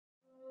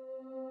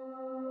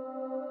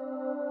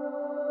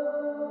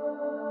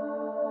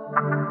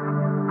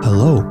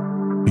Hello,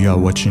 you are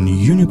watching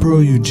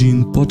Unipro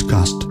UGENE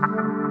podcast.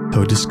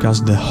 We discuss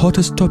the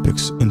hottest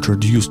topics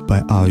introduced by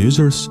our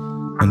users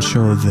and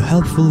show the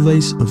helpful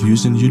ways of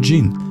using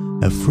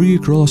UGENE, a free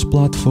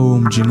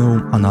cross-platform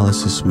genome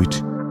analysis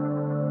suite.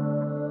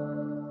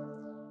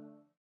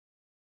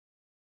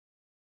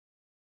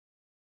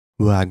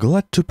 We are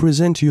glad to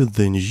present you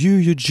the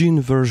new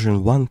UGENE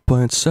version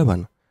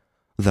 1.7.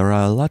 There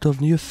are a lot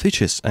of new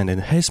features and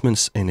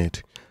enhancements in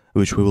it,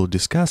 which we will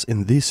discuss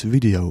in this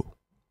video.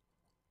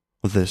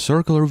 The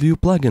Circular View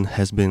plugin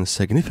has been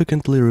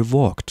significantly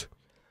revoked.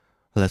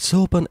 Let's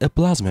open a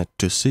plasmid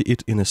to see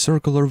it in a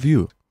circular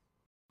view.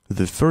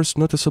 The first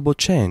noticeable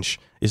change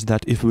is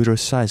that if we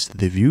resize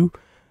the view,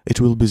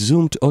 it will be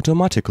zoomed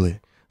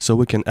automatically, so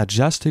we can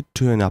adjust it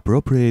to an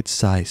appropriate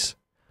size.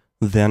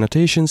 The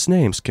annotations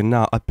names can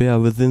now appear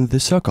within the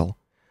circle,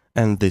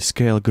 and the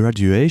scale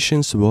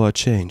graduations were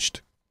changed.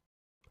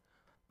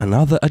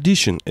 Another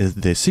addition is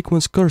the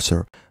sequence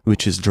cursor,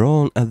 which is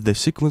drawn at the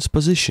sequence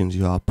position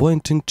you are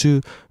pointing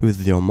to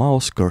with your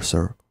mouse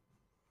cursor.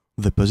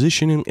 The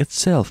positioning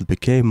itself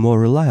became more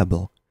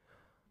reliable.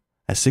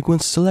 A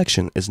sequence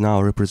selection is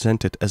now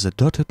represented as a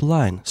dotted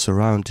line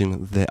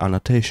surrounding the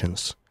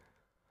annotations.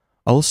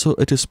 Also,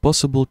 it is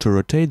possible to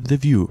rotate the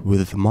view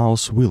with the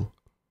mouse wheel.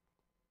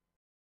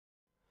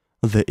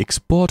 The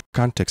Export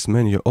Context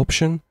menu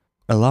option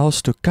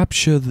allows to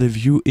capture the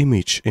view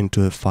image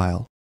into a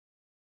file.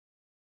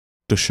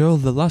 To show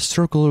the last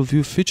circular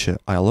view feature,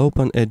 I'll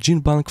open a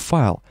GeneBank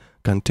file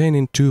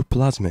containing two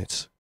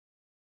plasmids.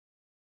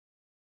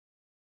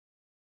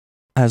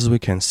 As we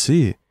can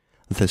see,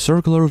 the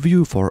circular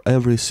view for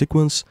every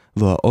sequence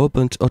were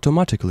opened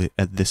automatically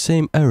at the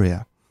same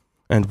area,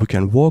 and we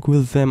can work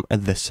with them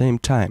at the same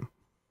time,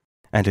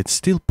 and it's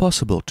still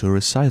possible to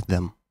resize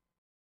them.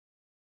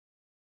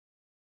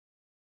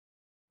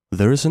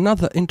 There is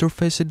another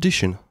interface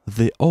addition,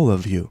 the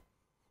Overview.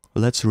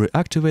 Let's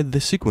reactivate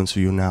the sequence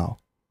view now.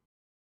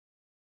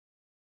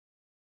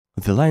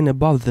 The line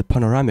above the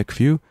panoramic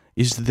view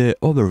is the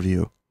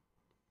Overview.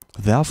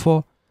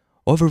 Therefore,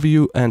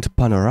 Overview and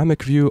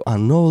Panoramic View are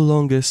no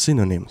longer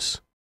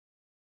synonyms.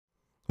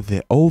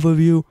 The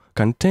Overview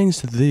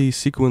contains the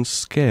sequence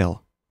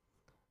scale.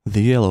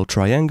 The yellow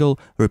triangle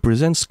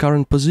represents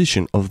current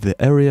position of the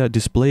area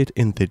displayed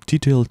in the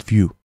detailed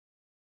view.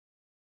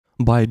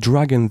 By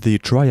dragging the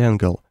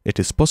triangle, it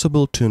is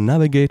possible to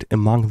navigate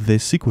among the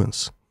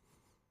sequence.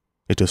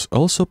 It is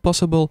also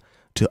possible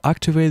to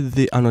activate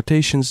the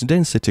annotations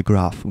density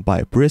graph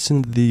by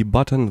pressing the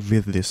button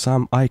with the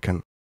sum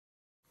icon.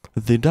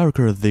 The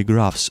darker the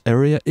graph's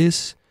area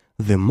is,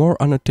 the more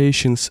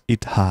annotations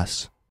it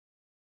has.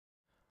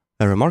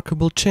 A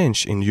remarkable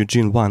change in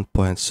UGENE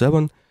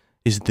 1.7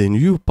 is the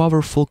new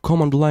powerful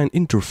command line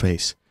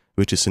interface,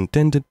 which is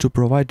intended to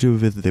provide you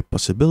with the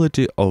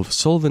possibility of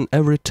solving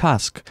every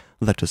task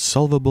that is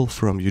solvable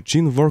from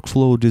UGENE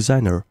Workflow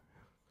Designer.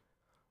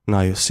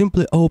 Now you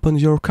simply open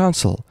your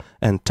console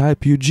and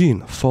type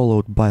UGENE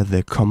followed by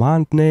the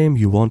command name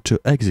you want to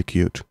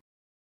execute.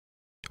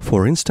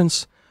 For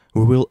instance,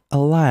 we will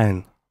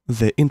align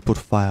the input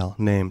file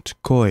named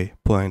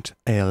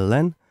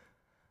koi.aln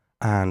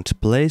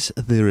and place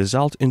the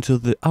result into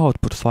the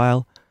output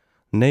file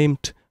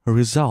named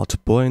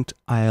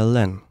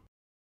result.iln.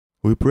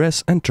 We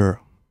press enter.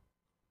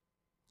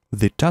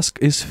 The task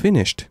is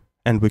finished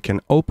and we can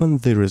open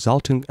the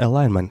resulting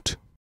alignment.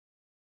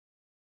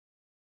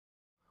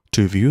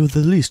 To view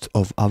the list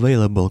of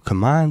available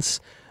commands,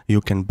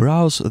 you can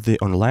browse the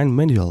online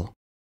manual.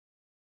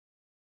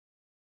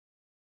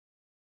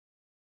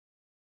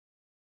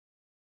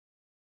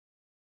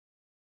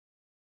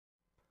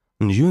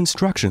 New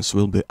instructions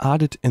will be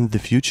added in the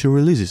future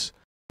releases,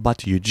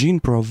 but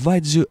UGENE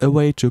provides you a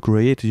way to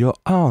create your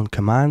own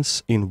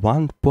commands in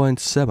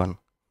 1.7.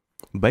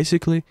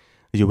 Basically,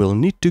 you will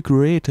need to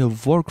create a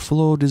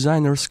workflow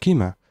designer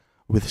schema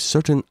with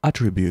certain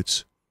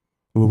attributes.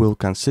 We will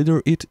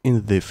consider it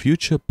in the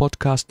future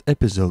podcast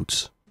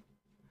episodes.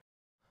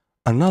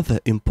 Another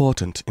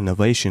important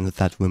innovation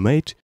that we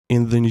made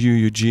in the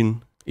new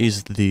UGENE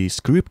is the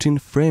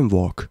scripting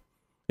framework.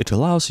 It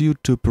allows you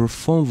to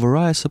perform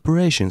various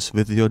operations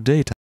with your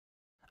data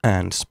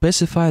and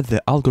specify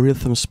the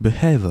algorithm's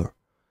behavior.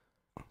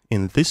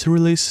 In this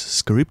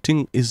release,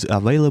 scripting is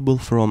available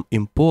from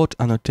Import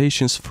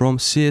Annotations from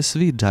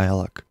CSV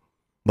dialog,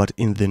 but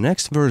in the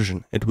next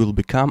version it will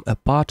become a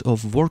part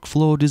of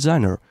Workflow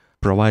Designer,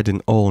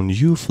 providing all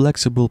new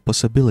flexible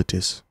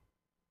possibilities.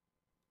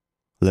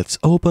 Let's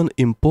open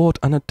Import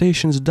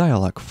Annotations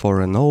dialog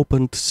for an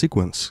opened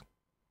sequence.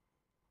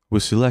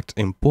 We select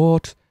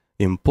Import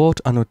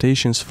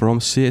Annotations from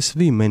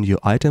CSV menu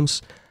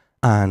items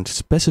and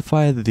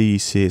specify the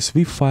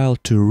CSV file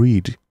to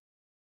read.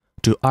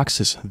 To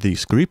access the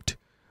script,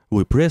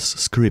 we press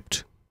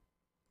Script.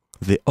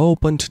 The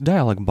opened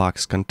dialog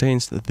box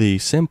contains the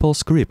sample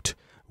script,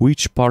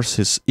 which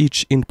parses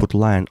each input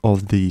line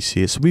of the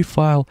CSV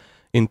file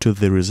into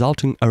the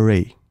resulting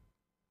array.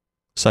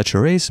 Such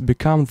arrays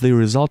become the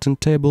resulting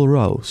table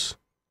rows,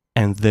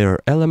 and their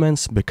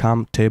elements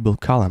become table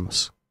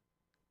columns.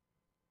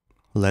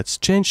 Let's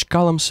change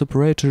column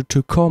separator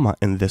to comma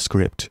in the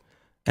script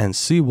and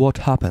see what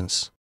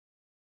happens.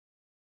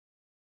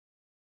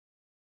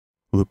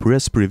 We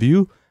press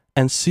preview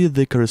and see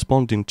the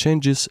corresponding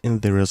changes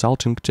in the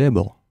resulting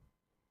table.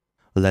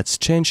 Let's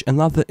change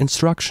another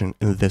instruction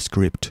in the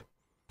script.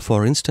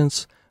 For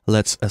instance,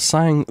 let's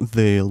assign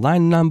the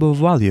line number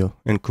value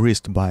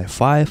increased by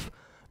 5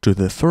 to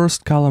the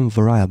first column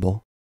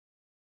variable.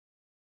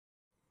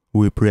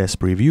 We press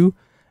preview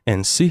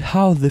and see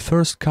how the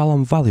first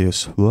column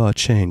values were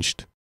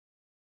changed.